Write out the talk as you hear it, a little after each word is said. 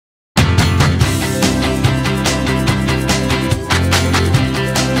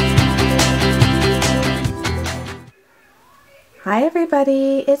Hi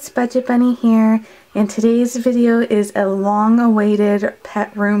everybody, it's Budget Bunny here, and today's video is a long-awaited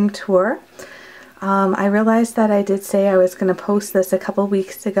pet room tour. I realized that I did say I was going to post this a couple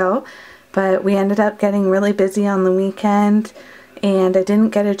weeks ago, but we ended up getting really busy on the weekend and I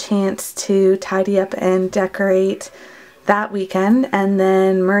didn't get a chance to tidy up and decorate that weekend, and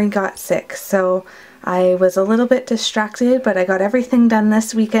then Murray got sick, so I was a little bit distracted, but I got everything done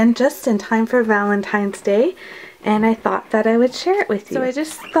this weekend just in time for Valentine's Day. And I thought that I would share it with you. So I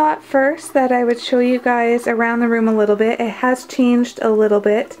just thought first that I would show you guys around the room a little bit. It has changed a little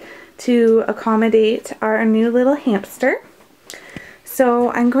bit to accommodate our new little hamster. So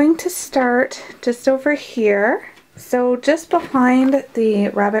I'm going to start just over here. So just behind the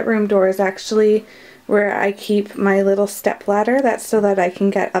rabbit room door is actually where I keep my little step ladder. That's so that I can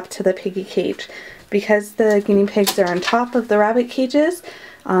get up to the piggy cage. Because the guinea pigs are on top of the rabbit cages,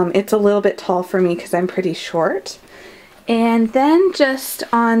 it's a little bit tall for me because I'm pretty short. And then just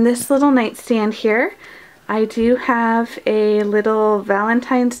on this little nightstand here, I do have a little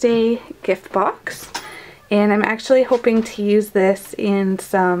Valentine's Day gift box. And I'm actually hoping to use this in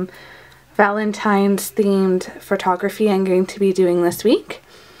some Valentine's themed photography I'm going to be doing this week.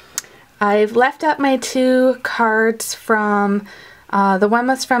 I've left up my two cards from the one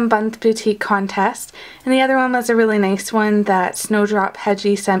was from Bun's Boutique Contest, and the other one was a really nice one that Snowdrop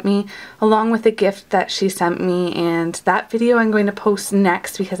Hedgie sent me, along with a gift that she sent me, and that video I'm going to post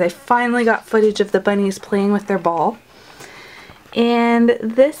next because I finally got footage of the bunnies playing with their ball. And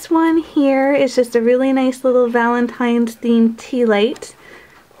this one here is just a really nice little Valentine's themed tea light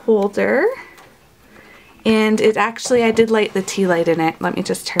holder, and it actually, I did light the tea light in it. Let me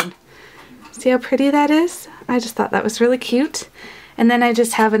just turn. See how pretty that is? I just thought that was really cute. And then I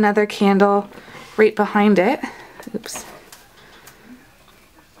just have another candle right behind it. Oops.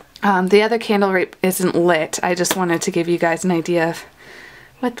 The other candle isn't lit. I just wanted to give you guys an idea of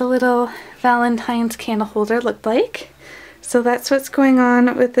what the little Valentine's candle holder looked like. So that's what's going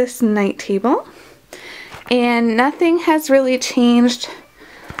on with this night table. And nothing has really changed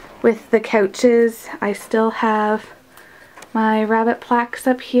with the couches. I still have my rabbit plaques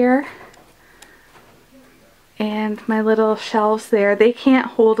up here. And my little shelves there, they can't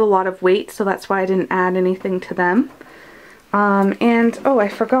hold a lot of weight, so that's why I didn't add anything to them. And, oh, I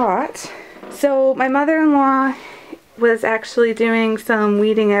forgot. So my mother-in-law was actually doing some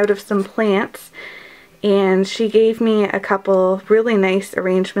weeding out of some plants, and she gave me a couple really nice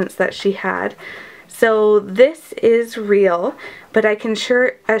arrangements that she had. So this is real, but I can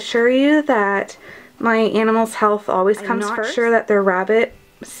assure you that my animals' health always comes first. I'm not sure that they're rabbit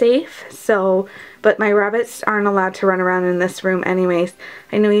safe, but my rabbits aren't allowed to run around in this room anyways.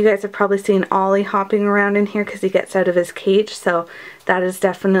 I know you guys have probably seen Ollie hopping around in here because he gets out of his cage, so that is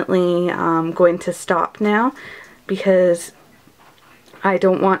definitely going to stop now because I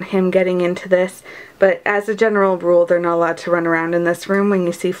don't want him getting into this. But as a general rule, they're not allowed to run around in this room. When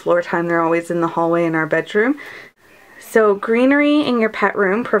you see floor time, they're always in the hallway in our bedroom. So greenery in your pet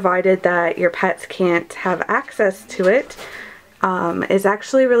room, provided that your pets can't have access to it, is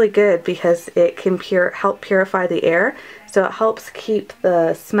actually really good because it can help purify the air, so it helps keep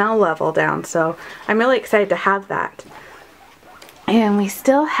the smell level down. So I'm really excited to have that. And we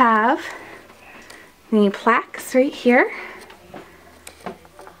still have the plaques right here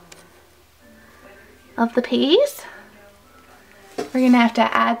of the piggies. We're gonna have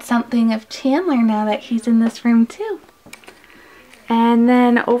to add something of Chandler now that he's in this room too. And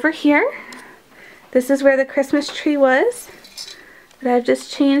then over here, this is where the Christmas tree was. But I've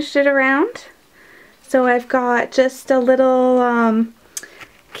just changed it around. So I've got just a little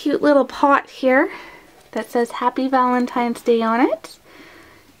cute little pot here that says Happy Valentine's Day on it.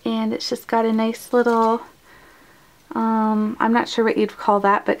 And it's just got a nice little, I'm not sure what you'd call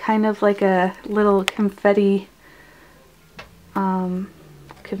that, but kind of like a little confetti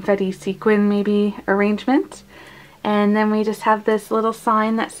sequin maybe arrangement. And then we just have this little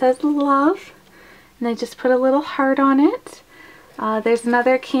sign that says love. And I just put a little heart on it. There's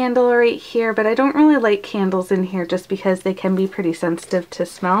another candle right here, but I don't really like candles in here just because they can be pretty sensitive to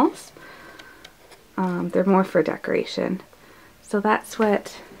smells. They're more for decoration. So that's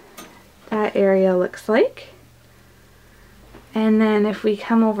what that area looks like. And then if we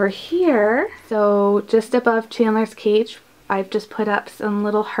come over here, so just above Chandler's cage, I've just put up some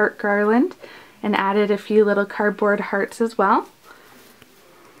little heart garland and added a few little cardboard hearts as well.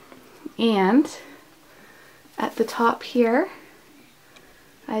 And at the top here,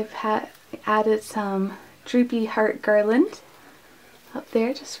 I've added some droopy heart garland up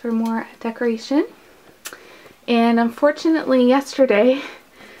there just for more decoration. And unfortunately yesterday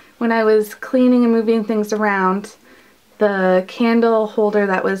when I was cleaning and moving things around, the candle holder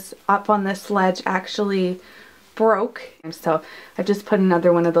that was up on this ledge actually broke. So I just put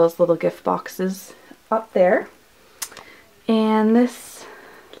another one of those little gift boxes up there. And this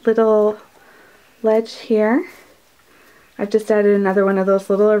little ledge here, I've just added another one of those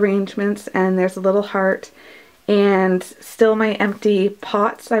little arrangements, and there's a little heart and still my empty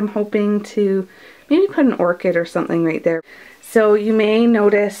pots. I'm hoping to maybe put an orchid or something right there. So you may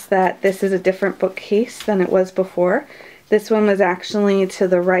notice that this is a different bookcase than it was before. This one was actually to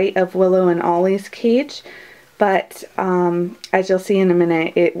the right of Willow and Ollie's cage, but as you'll see in a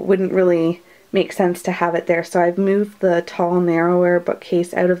minute, it wouldn't really make sense to have it there. So I've moved the tall, narrower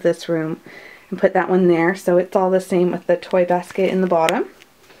bookcase out of this room and put that one there. So it's all the same with the toy basket in the bottom.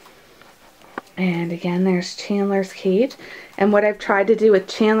 And again, there's Chandler's cage. And what I've tried to do with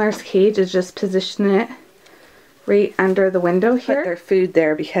Chandler's cage is just position it right under the window here. Put their food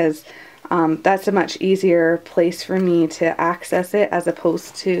there because that's a much easier place for me to access it as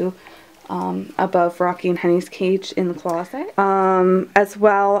opposed to above Rocky and Honey's cage in the closet. As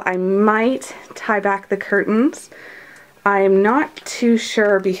well, I might tie back the curtains. I'm not too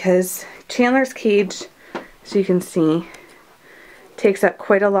sure because Chandler's cage, as you can see, takes up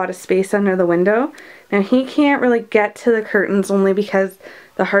quite a lot of space under the window. Now he can't really get to the curtains only because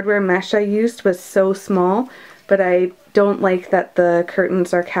the hardware mesh I used was so small, but I don't like that the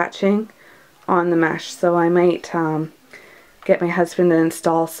curtains are catching on the mesh, so I might get my husband to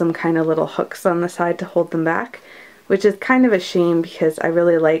install some kind of little hooks on the side to hold them back, which is kind of a shame because I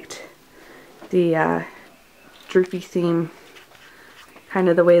really liked the droopy theme, kind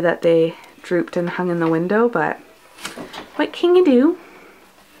of the way that they drooped and hung in the window, but what can you do?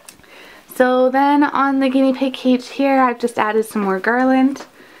 So then on the guinea pig cage here, I've just added some more garland.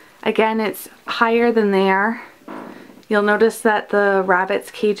 Again, it's higher than they are. You'll notice that the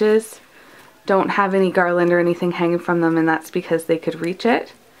rabbits' cages don't have any garland or anything hanging from them, and that's because they could reach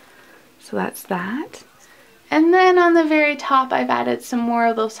it. So that's that. And then on the very top, I've added some more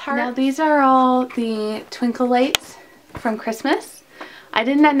of those hearts. Now these are all the twinkle lights from Christmas. I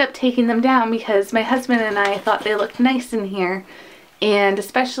didn't end up taking them down because my husband and I thought they looked nice in here, and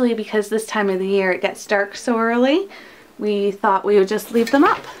especially because this time of the year it gets dark so early, we thought we would just leave them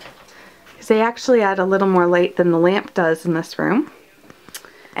up because they actually add a little more light than the lamp does in this room.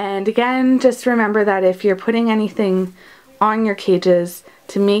 And again, just remember that if you're putting anything on your cages,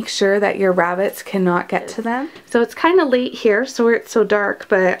 to make sure that your rabbits cannot get to them. So it's kind of late here, so it's so dark,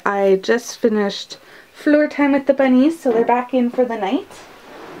 but I just finished floor time with the bunnies, so they're back in for the night.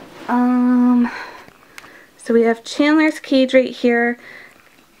 So we have Chandler's cage right here.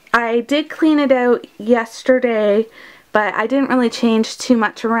 I did clean it out yesterday, but I didn't really change too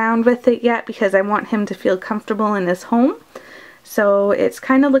much around with it yet because I want him to feel comfortable in his home. So it's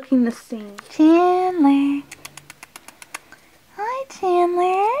kind of looking the same. Chandler. Hi,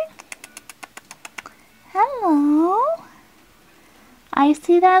 Chandler. Hello. I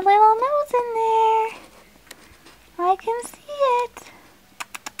see that little nose in there. I can see it.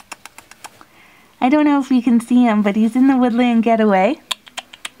 I don't know if we can see him, but he's in the woodland getaway.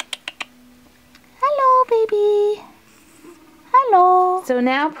 Hello, baby. Hello. So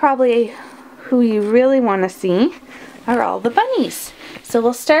now probably who you really want to see are all the bunnies. So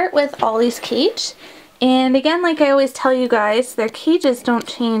we'll start with Ollie's cage. And again, like I always tell you guys, their cages don't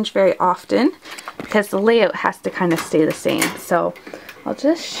change very often because the layout has to kind of stay the same. So I'll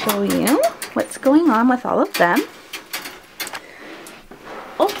just show you what's going on with all of them.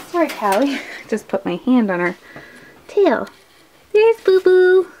 Oh, sorry, Callie. Just put my hand on her tail. There's Boo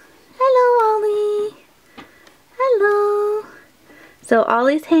Boo. Hello, Ollie. Hello. So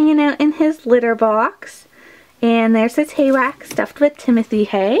Ollie's hanging out in his litter box. And there's his hay rack stuffed with Timothy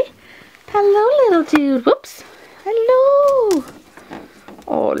hay. Hello, little dude. Whoops. Hello.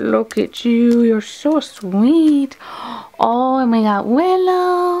 Oh, look at you. You're so sweet. Oh, and we got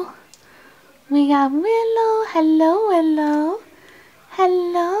Willow. We got Willow. Hello, Willow.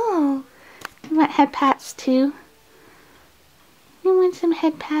 Hello. You want head pats too? You want some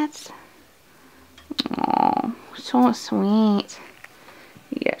head pats? Oh, so sweet.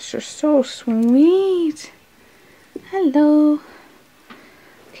 Yes, you're so sweet. Hello.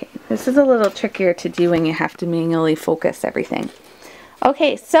 Okay, this is a little trickier to do when you have to manually focus everything.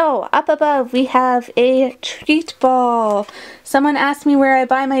 Okay, so up above we have a treat ball. Someone asked me where I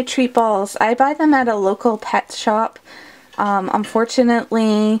buy my treat balls. I buy them at a local pet shop.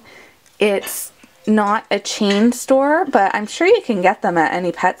 Unfortunately, it's not a chain store, but I'm sure you can get them at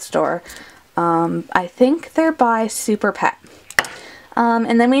any pet store. I think they're by Super Pet.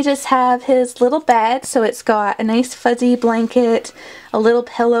 And then we just have his little bed, so it's got a nice fuzzy blanket, a little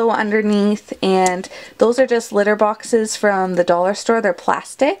pillow underneath, and those are just litter boxes from the dollar store. They're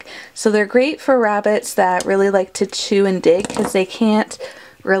plastic, so they're great for rabbits that really like to chew and dig because they can't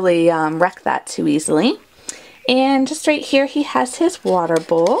really wreck that too easily. And just right here he has his water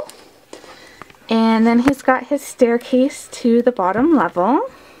bowl, and then he's got his staircase to the bottom level.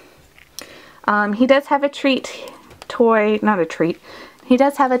 He does have a toy, not a treat. He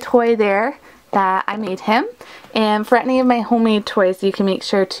does have a toy there that I made him. And for any of my homemade toys, you can make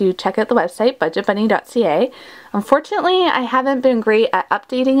sure to check out the website, BudgetBunny.ca. Unfortunately, I haven't been great at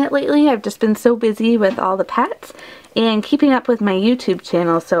updating it lately. I've just been so busy with all the pets and keeping up with my YouTube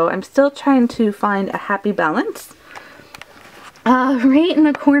channel, so I'm still trying to find a happy balance. Right in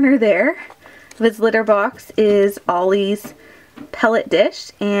the corner there of his litter box is Ollie's pellet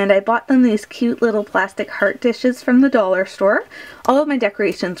dish, and I bought them these cute little plastic heart dishes from the dollar store. All of my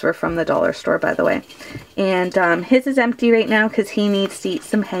decorations were from the dollar store, by the way. And his is empty right now because he needs to eat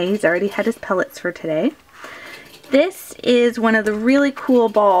some hay. He's already had his pellets for today. This is one of the really cool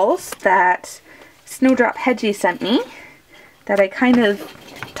balls that Snowdrop Hedgie sent me that I kind of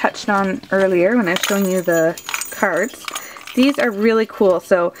touched on earlier when I was showing you the cards. These are really cool.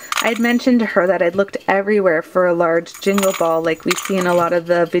 So I had mentioned to her that I'd looked everywhere for a large jingle ball like we see in a lot of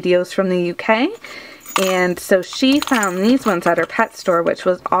the videos from the UK. And so she found these ones at her pet store, which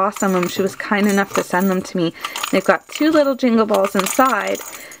was awesome, and she was kind enough to send them to me. They've got 2 little jingle balls inside,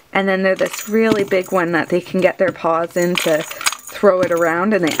 and then they're this really big one that they can get their paws in to throw it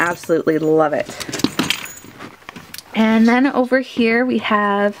around, and they absolutely love it. And then over here we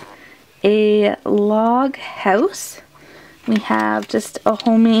have a log house. We have just a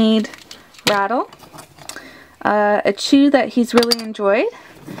homemade rattle, a chew that he's really enjoyed.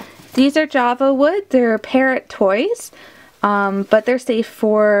 These are Java wood. They're parrot toys, but they're safe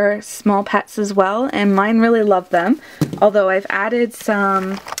for small pets as well, and mine really love them. Although I've added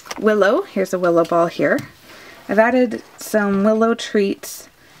some willow. Here's a willow ball here. I've added some willow treats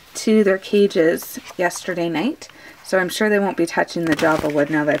to their cages yesterday night, so I'm sure they won't be touching the Java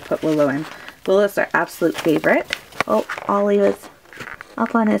wood now that I've put willow in. Willow's their absolute favorite. Oh, Ollie was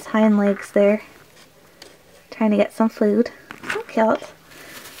up on his hind legs there, trying to get some food. So cute.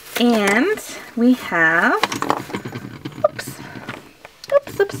 And we have, oops.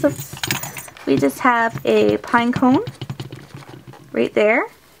 We just have a pine cone right there.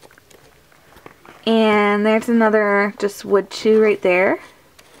 And there's another just wood chew right there.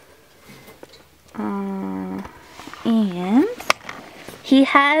 And he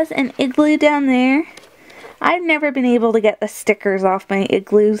has an igloo down there. I've never been able to get the stickers off my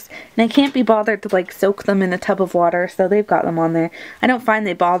igloos, and I can't be bothered to like soak them in a tub of water, so they've got them on there. I don't find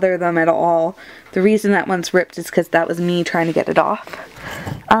they bother them at all. The reason that one's ripped is because that was me trying to get it off.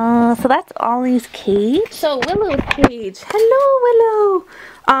 So that's Ollie's cage. So Willow's cage. Hello,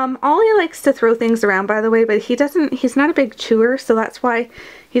 Willow. Ollie likes to throw things around, by the way, but he's not a big chewer, so that's why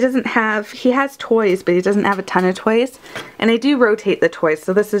he has toys, but he doesn't have a ton of toys. And I do rotate the toys,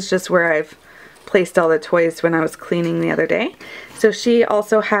 so this is just where I've placed all the toys when I was cleaning the other day. So she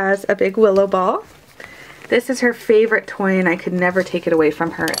also has a big willow ball. This is her favorite toy, and I could never take it away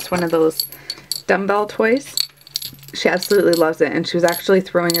from her. It's one of those dumbbell toys. She absolutely loves it, and she was actually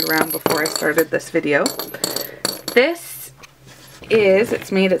throwing it around before I started this video.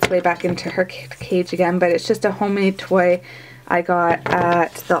 It's made its way back into her cage again, but it's just a homemade toy I got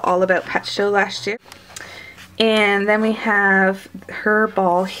at the All About Pet show last year. And then we have her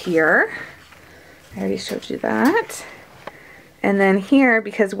ball here. I already showed you that. And then here,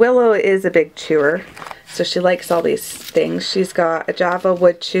 because Willow is a big chewer, so she likes all these things, she's got a Java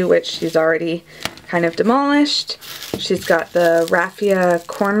wood chew, which she's already kind of demolished. She's got the raffia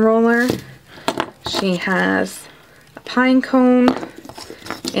corn roller. She has a pine cone.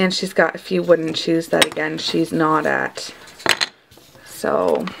 And she's got a few wooden chews that, again, she's not at.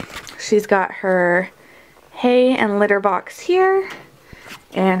 So she's got her hay and litter box here.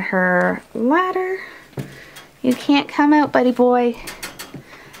 And her ladder. You can't come out, buddy boy.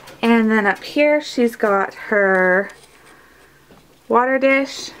 And then up here she's got her water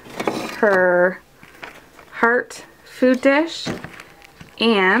dish, her heart food dish,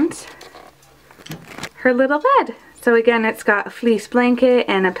 and her little bed. So again, it's got a fleece blanket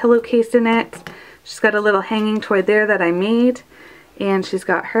and a pillowcase in it. She's got a little hanging toy there that I made, and she's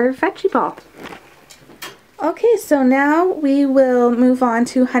got her veggie ball. Okay, so now we will move on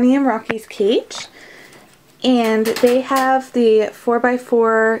to Honey and Rocky's cage. And they have the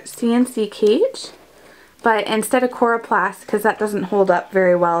 4x4 CNC cage, but instead of Coroplast, because that doesn't hold up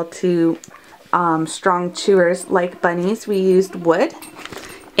very well to strong chewers like bunnies, we used wood.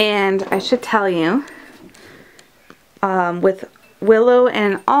 And I should tell you, with Willow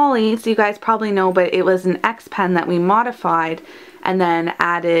and Ollie's, you guys probably know, but it was an X pen that we modified and then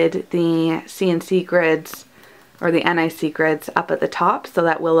added the CNC grids or the NIC grids up at the top so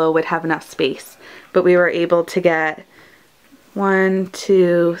that Willow would have enough space. But we were able to get 1,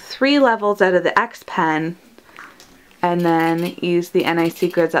 2, 3 levels out of the X pen and then use the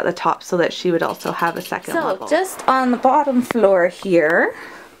NIC grids at the top so that she would also have a second level. So just on the bottom floor here,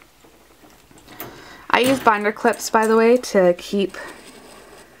 I use binder clips, by the way, to keep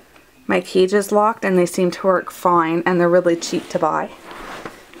my cages locked, and they seem to work fine, and they're really cheap to buy.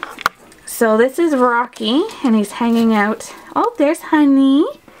 So this is Rocky, and he's hanging out. Oh, there's Honey.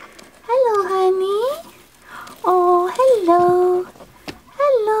 Hello, Honey. Oh, hello.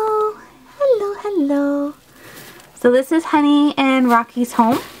 Hello. Hello, hello. So this is Honey and Rocky's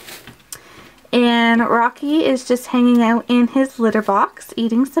home. And Rocky is just hanging out in his litter box,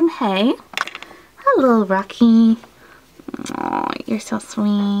 eating some hay. Hello, Rocky. Oh, you're so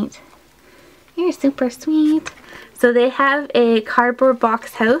sweet. You're super sweet. So they have a cardboard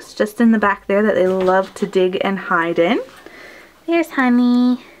box house just in the back there that they love to dig and hide in. There's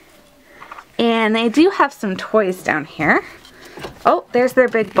Honey. And they do have some toys down here. Oh, there's their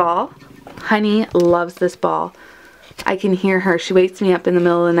big ball. Honey loves this ball. I can hear her. She wakes me up in the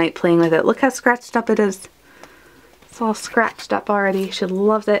middle of the night playing with it. Look how scratched up it is. It's all scratched up already. She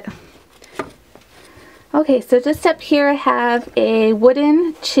loves it. Okay, so just up here I have a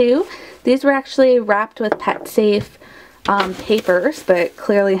wooden chew. These were actually wrapped with pet safe papers, but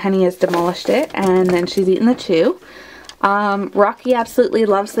clearly Honey has demolished it and then she's eaten the chew. Rocky absolutely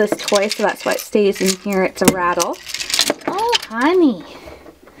loves this toy, so that's why it stays in here. It's a rattle. Oh, Honey.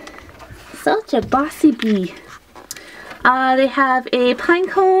 Such a bossy bee. They have a pine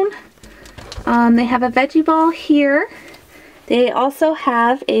cone. They have a veggie ball here. They also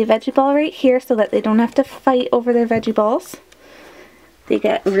have a veggie ball right here so that they don't have to fight over their veggie balls. They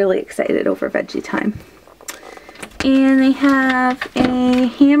get really excited over veggie time. And they have a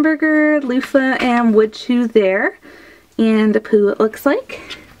hamburger, loofah, and wood chew there. And a poo, it looks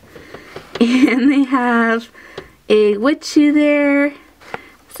like. And they have a wood chew there.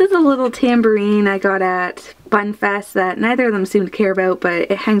 This is a little tambourine I got at Bunfest that neither of them seem to care about, but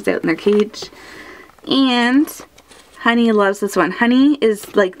it hangs out in their cage. And Honey loves this one. Honey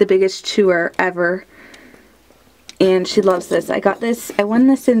is like the biggest chewer ever. And she loves this. I got this, I won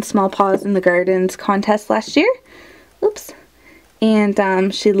this in Small Paws in the Gardens contest last year. Oops.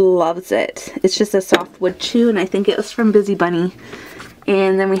 And she loves it. It's just a soft wood chew, and I think it was from Busy Bunny.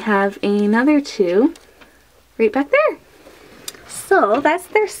 And then we have another chew right back there. So that's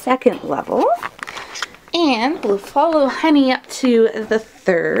their second level. And we'll follow Honey up to the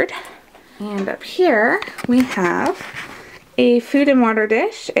third. And up here we have a food and water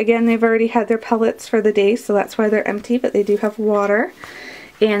dish. Again, they've already had their pellets for the day, so that's why they're empty, but they do have water.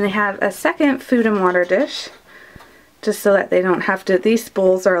 And they have a second food and water dish, just so that they don't have to. These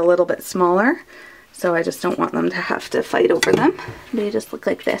bowls are a little bit smaller, so I just don't want them to have to fight over them. They just look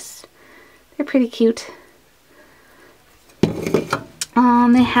like this. They're pretty cute.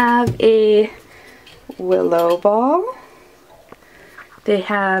 They have a willow ball. They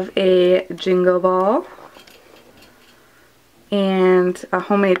have a jingle ball. And a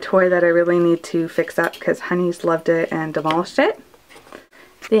homemade toy that I really need to fix up because Honey's loved it and demolished it.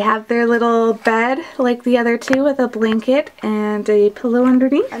 They have their little bed like the other two with a blanket and a pillow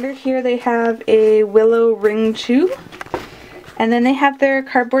underneath. Under here they have a willow ring chew. And then they have their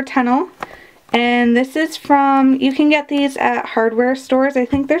cardboard tunnel. And this is from, you can get these at hardware stores. I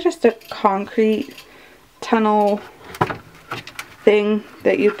think they're just a concrete tunnel thing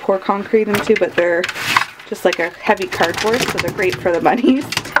that you pour concrete into, but they're just like a heavy cardboard, so they're great for the bunnies.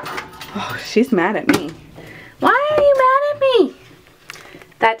 Oh, she's mad at me. Why are you mad at me?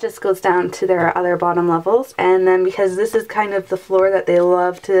 That just goes down to their other bottom levels, and then because this is kind of the floor that they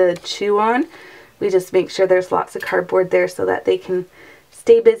love to chew on, we just make sure there's lots of cardboard there so that they can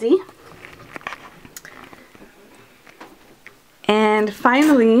stay busy. And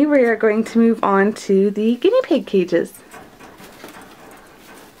finally, we are going to move on to the guinea pig cages.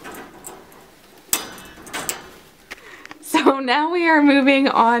 So now we are moving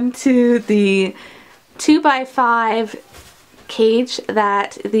on to the 2x5 cage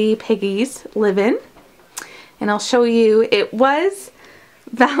that the piggies live in. And I'll show you, it was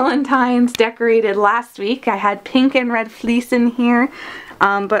Valentine's decorated last week. I had pink and red fleece in here.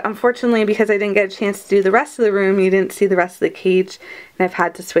 But unfortunately, because I didn't get a chance to do the rest of the room, you didn't see the rest of the cage, and I've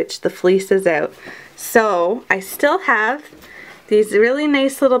had to switch the fleeces out. So I still have these really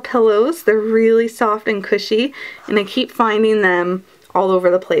nice little pillows. They're really soft and cushy, and I keep finding them all over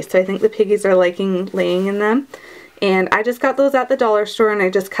the place. So I think the piggies are liking laying in them. And I just got those at the dollar store, and I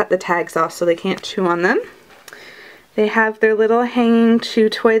just cut the tags off so they can't chew on them. They have their little hanging chew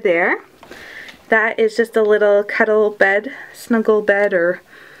toy there. That is just a little cuddle bed, snuggle bed, or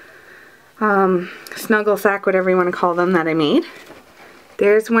snuggle sack, whatever you want to call them, that I made.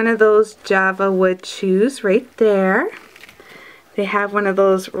 There's one of those Java wood chews right there. They have one of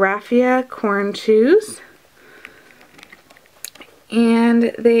those raffia corn chews.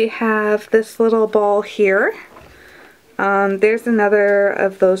 And they have this little ball here. There's another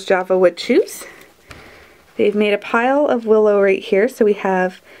of those Java wood chews. They've made a pile of willow right here. So we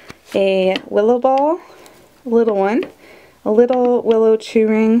have a willow ball, a little one, a little willow chew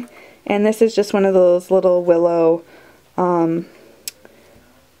ring, and this is just one of those little willow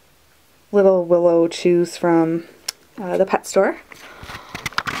chews from the pet store.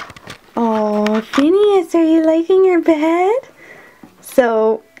 Oh, Phineas, are you liking your bed?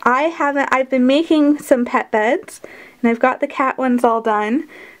 So I've been making some pet beds, and I've got the cat ones all done,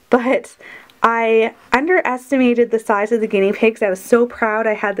 but I underestimated the size of the guinea pigs. I was so proud.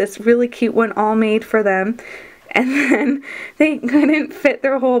 I had this really cute one all made for them, and then they couldn't fit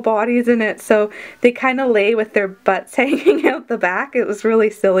their whole bodies in it, so they kind of lay with their butts hanging out the back. It was really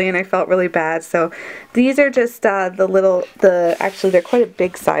silly, and I felt really bad. So these are just actually they're quite a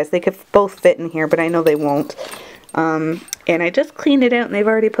big size. They could both fit in here, but I know they won't. And I just cleaned it out, and they've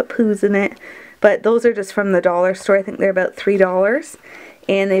already put poos in it. But those are just from the dollar store. I think they're about $3.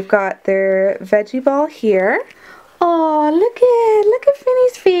 And they've got their veggie ball here. Oh, look at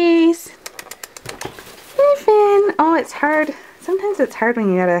Finny's face. Hey, Finn. Oh, it's hard. Sometimes it's hard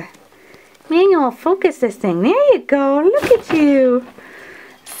when you gotta manual focus this thing. There you go. Look at you.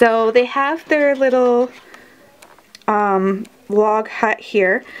 So they have their little log hut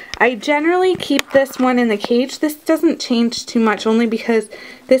here. I generally keep this one in the cage. This doesn't change too much, only because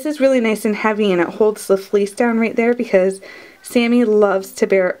this is really nice and heavy, and it holds the fleece down right there, because Sammy loves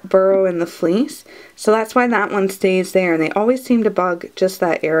to burrow in the fleece, so that's why that one stays there, and they always seem to bug just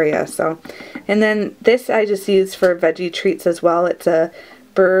that area. So, and then this I just use for veggie treats as well. It's a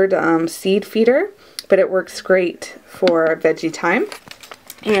bird seed feeder, but it works great for veggie time.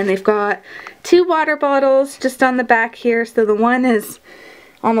 And they've got 2 water bottles just on the back here, so the one is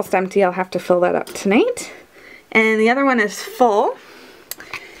almost empty. I'll have to fill that up tonight, and the other one is full.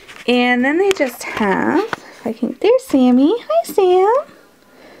 And then they just have, there's Sammy. Hi, Sam.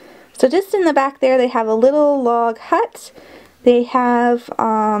 So just in the back there, they have a little log hut. They have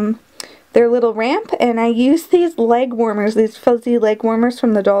their little ramp, and I use these leg warmers, these fuzzy leg warmers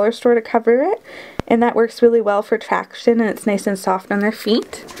from the dollar store to cover it, and that works really well for traction, and it's nice and soft on their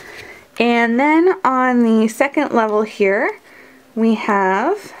feet. And then on the second level here, we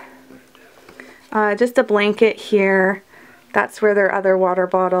have just a blanket here. That's where their other water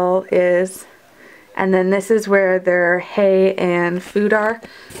bottle is. And then this is where their hay and food are.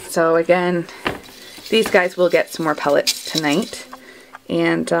 So again, these guys will get some more pellets tonight.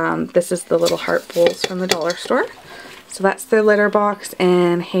 And this is the little heart bowls from the dollar store. So that's their litter box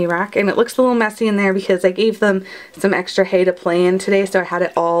and hay rack. And it looks a little messy in there because I gave them some extra hay to play in today. So I had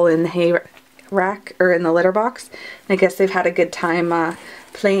it all in the hay rack, or in the litter box. And I guess they've had a good time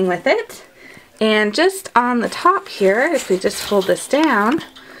playing with it. And just on the top here, if we just hold this down,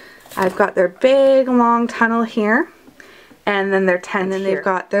 I've got their big long tunnel here, and then their tent, and they've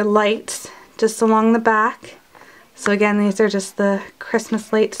got their lights just along the back. So again, these are just the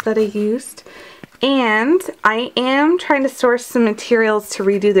Christmas lights that I used. And I am trying to source some materials to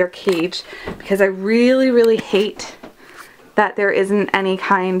redo their cage, because I really hate that there isn't any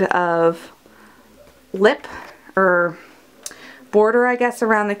kind of lip or border, I guess,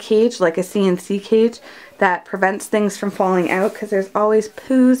 around the cage, like a CNC cage, that prevents things from falling out, because there's always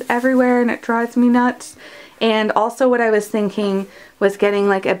poos everywhere and it drives me nuts. And also what I was thinking was getting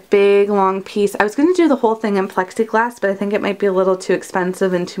like a big long piece. I was going to do the whole thing in plexiglass, but I think it might be a little too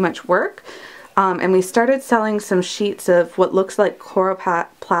expensive and too much work. And we started selling some sheets of what looks like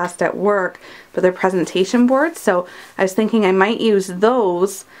chloroplast at work for their presentation boards. So I was thinking I might use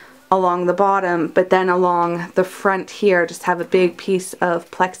those along the bottom, but then along the front here just have a big piece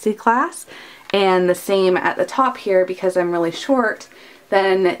of plexiglass, and the same at the top here, because I'm really short.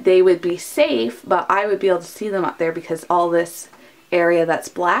 Then they would be safe, but I would be able to see them up there, because all this area that's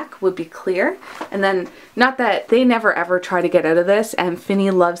black would be clear. And then, not that they never ever try to get out of this, and Finny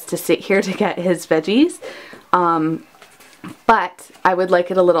loves to sit here to get his veggies, but I would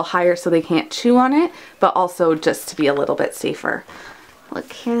like it a little higher so they can't chew on it, but also just to be a little bit safer.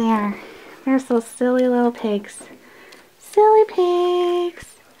 Look, here they are. They're so silly little pigs. silly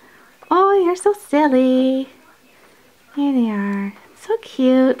pigs. Oh, you're so silly. Here they are. So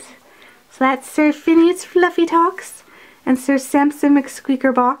cute. So that's Sir Phineas Fluffy Talks and Sir Samson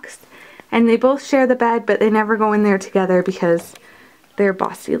McSqueaker Box. And they both share the bed, but they never go in there together because they're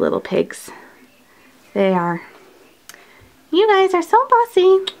bossy little pigs. They are. You guys are so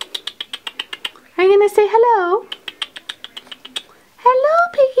bossy. Are you going to say hello? Hello,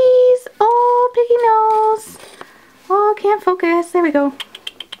 piggies. Oh, piggy nose. Oh, can't focus. There we go.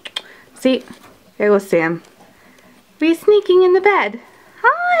 See, there goes Sam. Are you sneaking in the bed?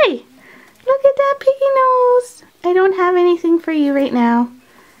 Hi. Look at that piggy nose. I don't have anything for you right now.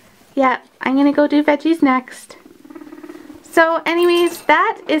 Yeah, I'm going to go do veggies next. So anyways,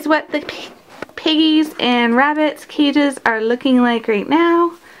 that is what the piggies and rabbits cages are looking like right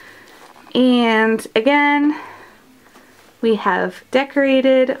now. And again, we have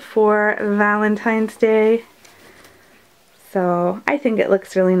decorated for Valentine's Day. So I think it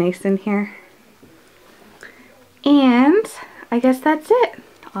looks really nice in here. And I guess that's it.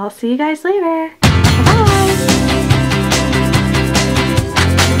 I'll see you guys later.